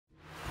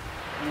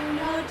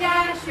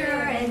Dasher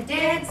and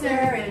Dancer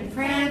and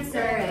Prancer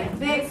and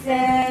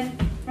Vixen.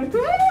 What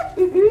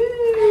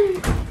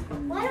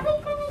are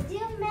we gonna do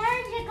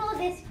magical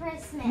this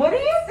Christmas? What do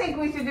you think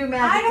we should do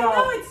magical? I don't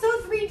know, it's so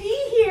 3D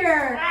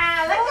here.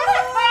 Look at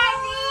the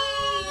party!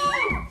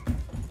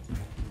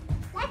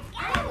 I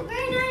have a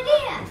great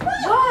idea.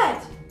 What?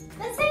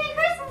 Let's sing a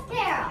Christmas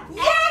carol.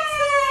 Yes!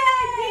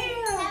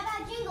 How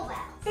about Jingle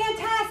Bells?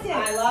 Fantastic.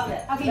 I love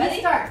it. Okay, Ready?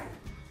 you start.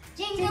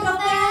 Jingle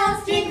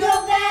bells, jingle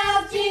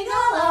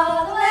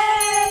all the way.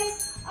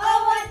 Oh,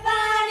 what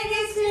fun it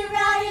is to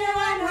ride in a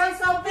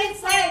one-horse open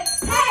sleigh.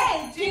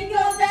 Hey!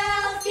 Jingle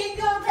bells,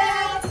 jingle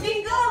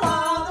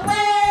all the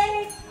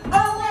way.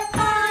 Oh, what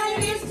fun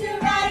it is to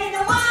ride in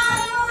a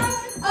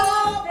one-horse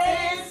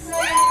open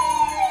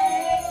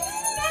sleigh.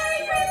 Merry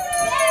Christmas!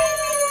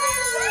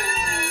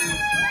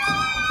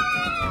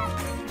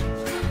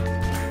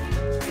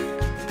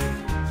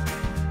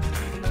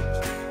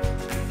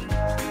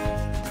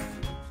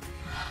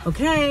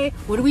 Okay,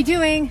 what are we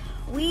doing?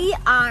 We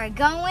are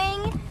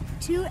going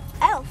to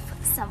elf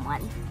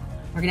someone.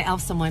 We're gonna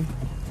elf someone.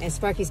 And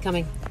Sparky's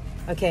coming.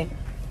 Okay,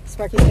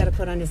 Sparky's gotta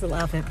put on his little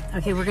outfit.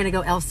 Okay, we're gonna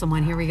go elf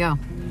someone. Here we go.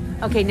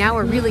 Okay, now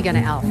we're really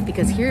gonna elf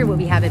because here what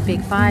we have at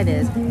Big 5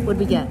 is, what did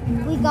we get?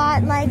 We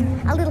got like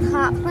a little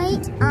hot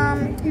plate,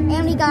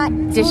 and we got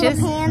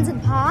Dishes? little pans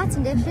and pots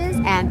and dishes.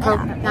 And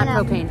not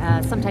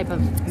propane, some type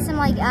of, some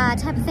like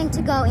type of thing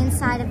to go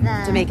inside of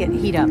the to make it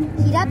heat up.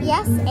 heat up,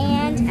 yes,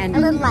 and a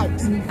little light.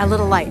 A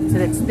little light, so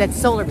that's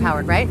solar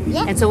powered, right?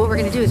 Yeah. And so what we're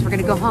gonna do is we're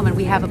gonna go home and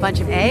we have a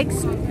bunch of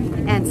eggs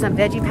and some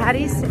veggie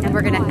patties, and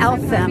we're gonna elf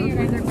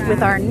them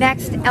with our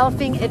next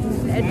elfing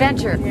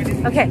adventure.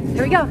 Okay,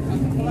 here we go.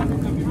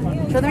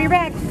 Show them your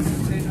bag.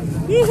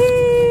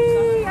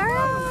 Yee-hee! All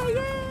right,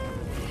 yay!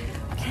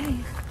 Okay.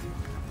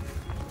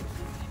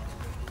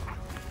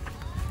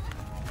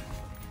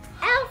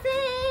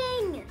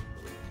 Elfing!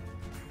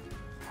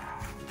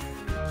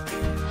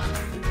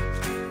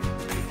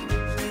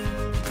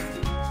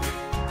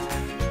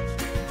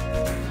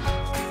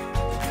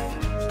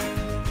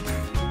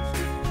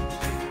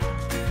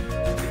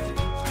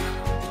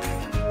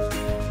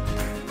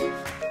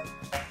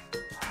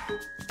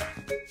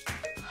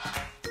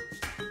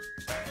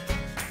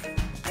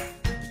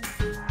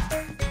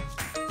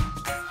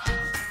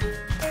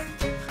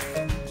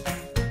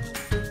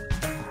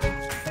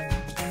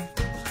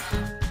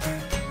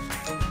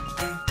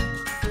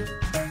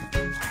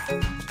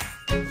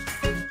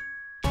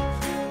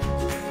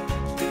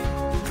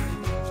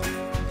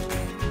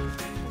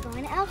 We're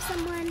going to elf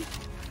someone.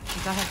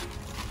 Go ahead.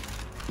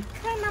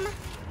 Come on, Mama.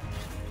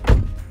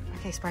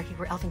 Okay, Sparky,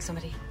 we're elfing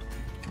somebody.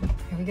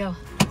 Here we go.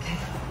 Okay.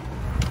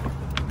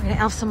 We're gonna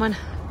elf someone.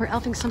 We're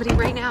elfing somebody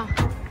right now.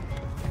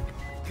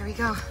 Here we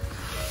go.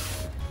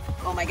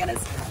 Oh my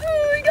goodness.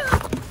 Oh my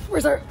God.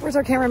 Where's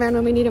our cameraman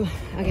when we need him?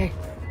 Okay.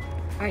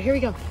 All right, here we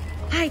go.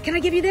 Hi, can I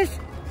give you this?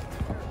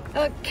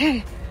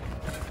 Okay.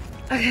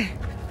 Okay.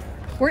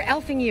 We're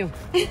elfing you.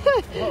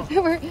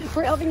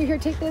 we're elfing you here.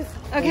 Take this.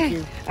 Okay.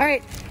 All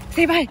right.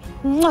 Say bye.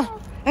 Mwah.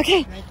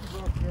 Okay.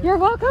 You're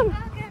welcome.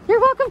 You're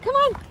welcome. Come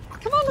on.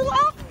 Come on, little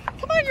elf.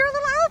 Come on, you're a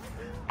little elf.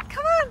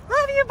 Come on.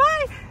 Love you.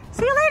 Bye.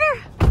 See you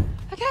later.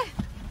 Okay.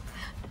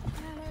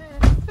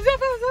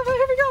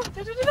 Here we go.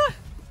 Da-da-da-da.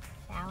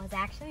 That was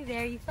actually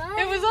very fun.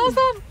 It was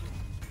awesome.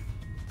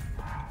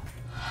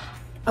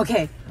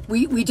 Okay,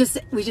 we just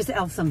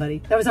elfed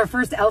somebody. That was our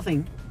first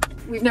elfing.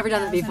 We've never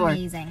done it before.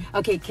 Amazing.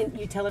 Okay, can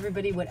you tell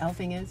everybody what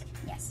elfing is?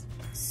 Yes.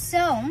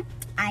 So,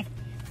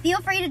 feel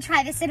free to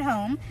try this at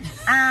home.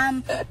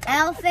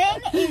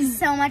 Elfing is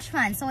so much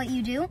fun. So what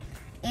you do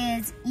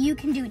is you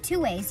can do it two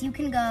ways. You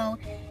can go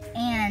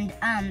and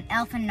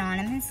elf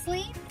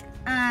anonymously,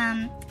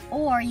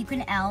 or you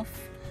can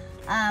elf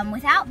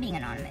without being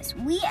anonymous.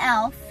 We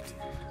elfed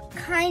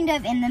kind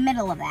of in the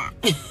middle of that.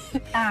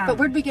 But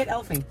where'd we get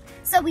elfing?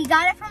 So we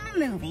got it from a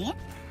movie.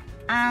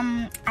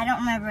 I don't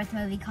remember what the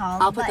movie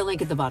called. I'll put the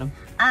link at the bottom.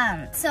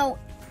 So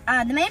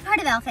the main part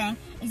of elfing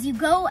is you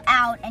go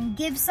out and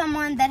give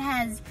someone that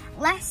has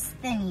less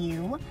than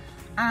you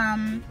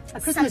a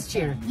Christmas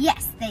cheer.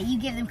 Yes, that you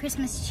give them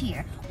Christmas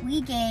cheer.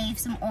 We gave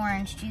some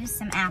orange juice,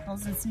 some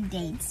apples, and some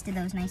dates to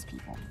those nice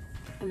people.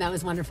 And that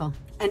was wonderful.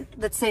 And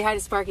let's say hi to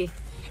Sparky.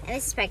 And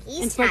this is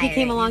Sparky. And Sparky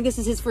came along. This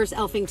is his first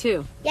elfing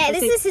too. Yeah,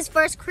 this is his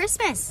first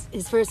Christmas.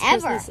 His first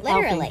ever, Christmas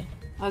literally.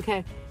 elfing.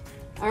 Okay.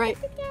 All right.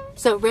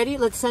 So ready?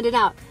 Let's send it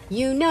out.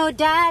 You know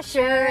Dasher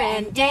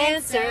and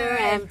Dancer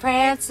and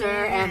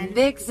Prancer and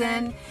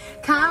Vixen,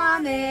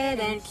 Comet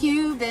and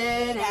Cupid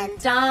and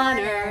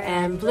Donner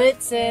and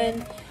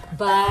Blitzen.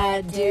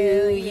 But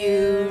do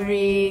you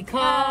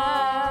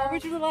recall,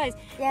 where's your little eyes?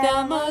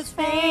 The most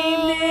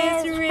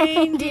famous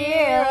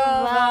reindeer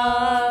of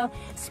all,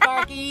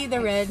 Sparky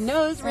the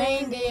red-nosed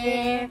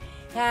reindeer,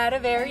 had a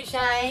very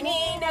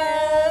shiny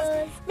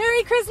nose.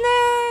 Merry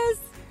Christmas!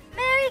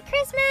 Merry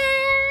Christmas!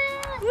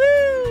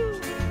 Woo!